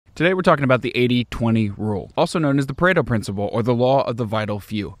Today we're talking about the 80-20 rule, also known as the Pareto Principle or the law of the vital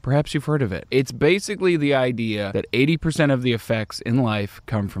few. Perhaps you've heard of it. It's basically the idea that 80% of the effects in life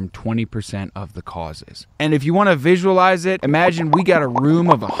come from 20% of the causes. And if you want to visualize it, imagine we got a room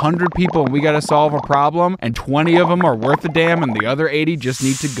of 100 people and we got to solve a problem, and 20 of them are worth a damn and the other 80 just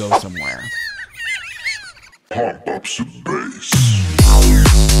need to go somewhere. Pump up some bass.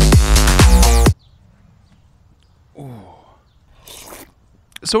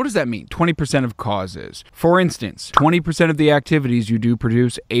 So what does that mean? 20% of causes. For instance, 20% of the activities you do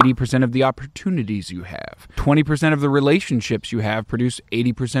produce 80% of the opportunities you have. 20% of the relationships you have produce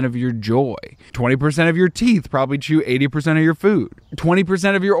 80% of your joy. 20% of your teeth probably chew 80% of your food.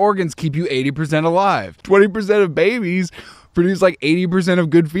 20% of your organs keep you 80% alive. 20% of babies produce like 80%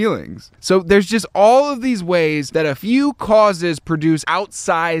 of good feelings. So there's just all of these ways that a few causes produce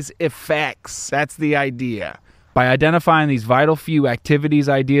outsized effects. That's the idea. By identifying these vital few activities,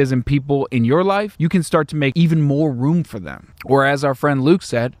 ideas, and people in your life, you can start to make even more room for them. Or as our friend Luke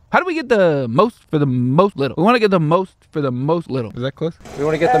said, how do we get the most for the most little? We want to get the most for the most little. Is that close? We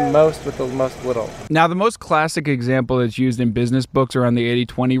want to get the most with the most little. Now, the most classic example that's used in business books around the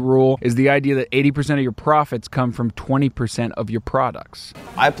 80-20 rule is the idea that 80% of your profits come from 20% of your products.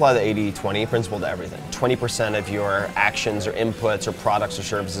 I apply the 80-20 principle to everything. 20% of your actions or inputs or products or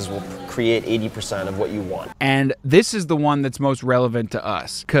services will create 80% of what you want. And this is the one that's most relevant to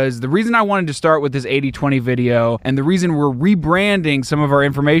us, because the reason I wanted to start with this 80-20 video, and the reason we're rebranding some of our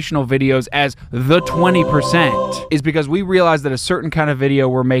informational videos as the 20%, is because we realize that a certain kind of video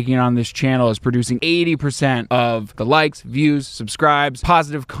we're making on this channel is producing 80% of the likes, views, subscribes,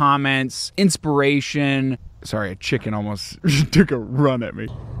 positive comments, inspiration. Sorry, a chicken almost took a run at me.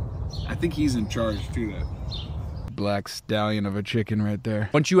 I think he's in charge too, that black stallion of a chicken right there.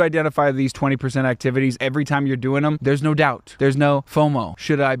 Once you identify these 20% activities, every time you're doing them, there's no doubt. There's no FOMO.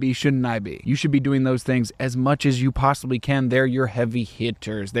 Should I be? Shouldn't I be? You should be doing those things as much as you possibly can. They're your heavy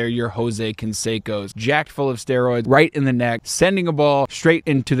hitters. They're your Jose Cansecos, jacked full of steroids, right in the neck, sending a ball straight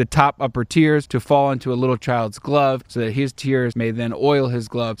into the top upper tiers to fall into a little child's glove so that his tears may then oil his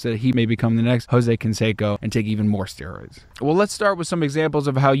glove so that he may become the next Jose Canseco and take even more steroids. Well, let's start with some examples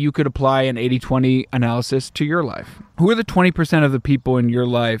of how you could apply an 80-20 analysis to your life. Who are the 20% of the people in your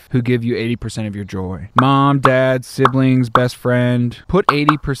life who give you 80% of your joy? Mom, dad, siblings, best friend. Put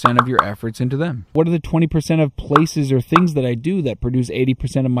 80% of your efforts into them. What are the 20% of places or things that I do that produce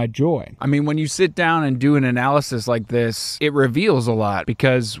 80% of my joy? I mean, when you sit down and do an analysis like this, it reveals a lot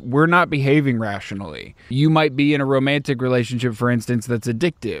because we're not behaving rationally. You might be in a romantic relationship, for instance, that's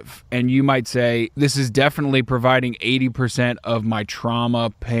addictive. And you might say, this is definitely providing 80% of my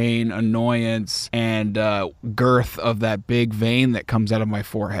trauma, pain, annoyance, and girth of that big vein that comes out of my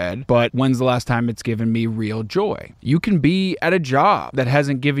forehead. But when's the last time it's given me real joy? You can be at a job that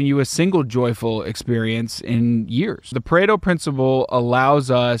hasn't given you a single joyful experience in years. The Pareto Principle allows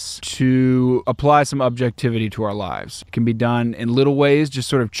us to apply some objectivity to our lives. It can be done in little ways, just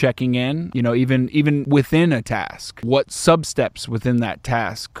sort of checking in, you know, even within a task. What sub-steps within that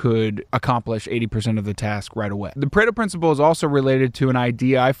task could accomplish 80% of the task right away? The Pareto Principle is also related to an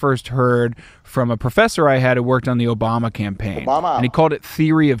idea I first heard from a professor I had who worked on the Obama campaign. And he called it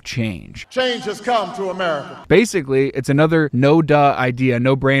theory of change. Change has come to America. Basically, it's another no-duh idea,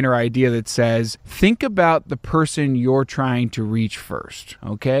 no-brainer idea that says, think about the person you're trying to reach first,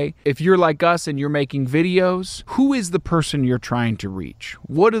 okay? If you're like us and you're making videos, who is the person you're trying to reach?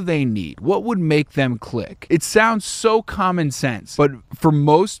 What do they need? What would make them click? It sounds so common sense, but for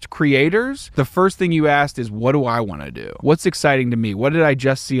most creators, the first thing you asked is, what do I want to do? What's exciting to me? What did I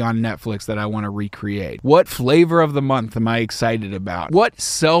just see on Netflix that I want to recreate? What flavor of the month am I excited about? What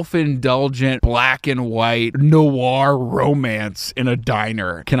self-indulgent black and white noir romance in a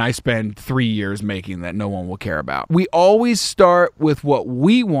diner can I spend 3 years making that no one will care about? We always start with what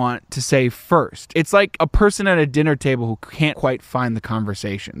we want to say first. It's like a person at a dinner table who can't quite find the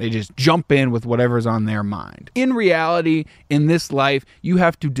conversation. They just jump in with whatever's on their mind. In reality, in this life, you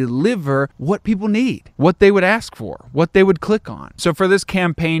have to deliver what people need, what they would ask for, what they would click on. So for this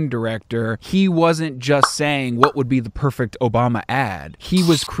campaign director, he wasn't just saying what would be the perfect Obama ad. He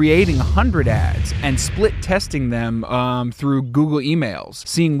was creating 100 ads and split testing them through Google emails,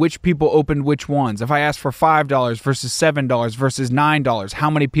 seeing which people opened which ones. If I asked for $5 versus $7 versus $9, how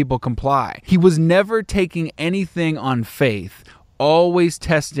many people comply? He was never taking anything on faith, always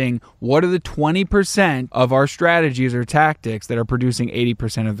testing what are the 20% of our strategies or tactics that are producing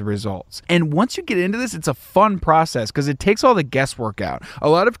 80% of the results. And once you get into this, it's a fun process because it takes all the guesswork out. A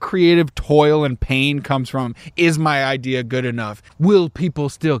lot of creative toil and pain comes from, is my idea good enough? Will people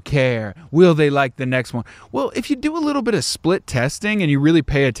still care? Will they like the next one? Well, if you do a little bit of split testing and you really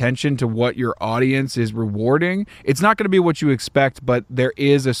pay attention to what your audience is rewarding, it's not going to be what you expect, but there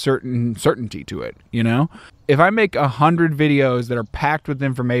is a certain certainty to it, you know? If I make 100 videos that are packed with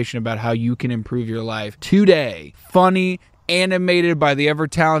information about how you can improve your life today, funny, animated by the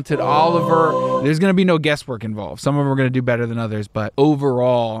ever-talented Oliver, there's going to be no guesswork involved. Some of them are going to do better than others, but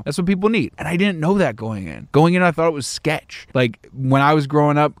overall, that's what people need. And I didn't know that going in. Going in, I thought it was sketch. Like, when I was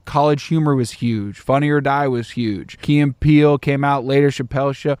growing up, College Humor was huge. Funny or Die was huge. Key and Peele came out later,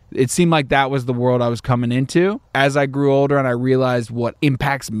 Chappelle Show. It seemed like that was the world I was coming into. As I grew older and I realized what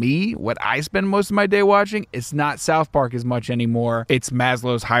impacts me, what I spend most of my day watching, it's not South Park as much anymore. It's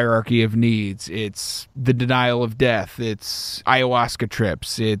Maslow's hierarchy of needs. It's the denial of death. It's ayahuasca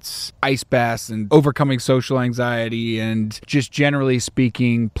trips, it's ice baths and overcoming social anxiety and just generally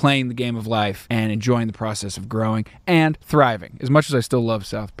speaking, playing the game of life and enjoying the process of growing and thriving. As much as I still love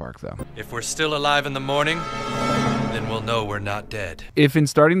South Park though. If we're still alive in the morning, then we'll know we're not dead. If in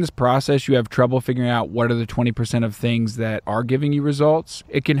starting this process you have trouble figuring out what are the 20% of things that are giving you results,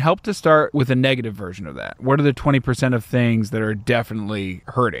 it can help to start with a negative version of that. What are the 20% of things that are definitely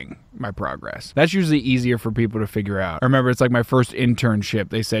hurting my progress? That's usually easier for people to figure out. I remember it's like my first internship.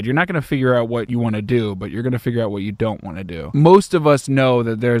 They said, you're not going to figure out what you want to do, but you're going to figure out what you don't want to do. Most of us know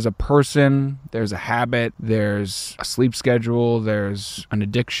that there's a person, there's a habit, there's a sleep schedule, there's an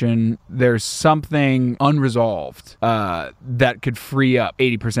addiction, there's something unresolved that could free up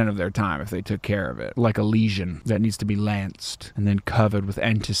 80% of their time if they took care of it. Like a lesion that needs to be lanced and then covered with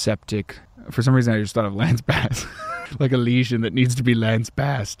antiseptic. For some reason, I just thought of Lance Bass. Like a lesion that needs to be lanced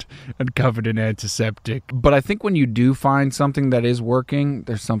past and covered in antiseptic. But I think when you do find something that is working,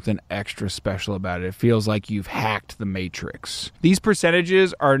 there's something extra special about it. It feels like you've hacked the matrix. These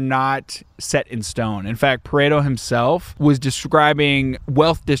percentages are not set in stone. In fact, Pareto himself was describing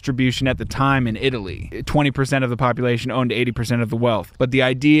wealth distribution at the time in Italy. 20% of the population owned 80% of the wealth. But the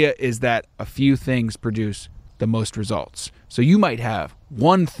idea is that a few things produce the most results. So you might have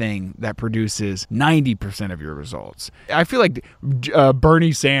one thing that produces 90% of your results. I feel like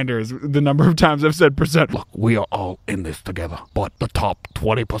Bernie Sanders, the number of times I've said percent. Look, we are all in this together, but the top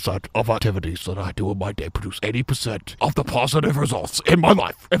 20% of activities that I do in my day produce 80% of the positive results in my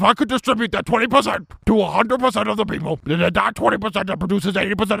life. If I could distribute that 20% to 100% of the people, then that 20% that produces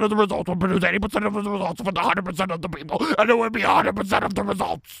 80% of the results would produce 80% of the results for the 100% of the people, and it would be 100% of the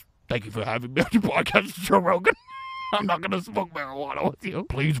results. Thank you for having me on your podcast, Joe Rogan. I'm not going to smoke marijuana with you.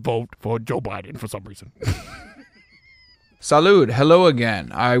 Please vote for Joe Biden for some reason. Salud, hello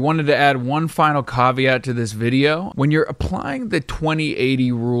again. I wanted to add one final caveat to this video. When you're applying the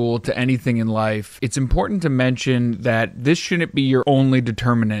 20-80 rule to anything in life, it's important to mention that this shouldn't be your only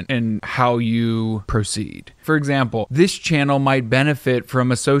determinant in how you proceed. For example, this channel might benefit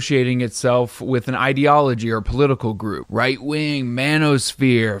from associating itself with an ideology or political group. Right-wing,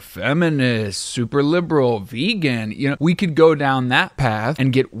 manosphere, feminist, super liberal, vegan. You know, we could go down that path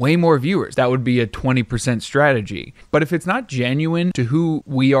and get way more viewers. That would be a 20% strategy. But if it's not genuine to who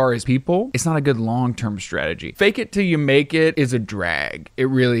we are as people, it's not a good long-term strategy. Fake it till you make it is a drag. It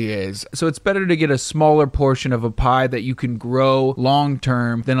really is. So it's better to get a smaller portion of a pie that you can grow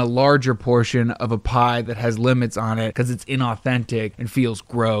long-term than a larger portion of a pie that has limits on it because it's inauthentic and feels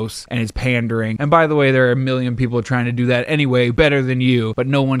gross and is pandering. And by the way, there are a million people trying to do that anyway better than you, but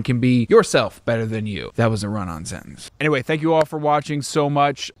no one can be yourself better than you. That was a run-on sentence. Anyway, thank you all for watching so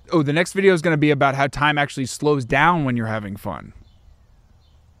much. Oh, the next video is going to be about how time actually slows down when you're having fun.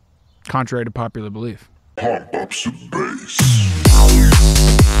 Contrary to popular belief. Pump up some bass.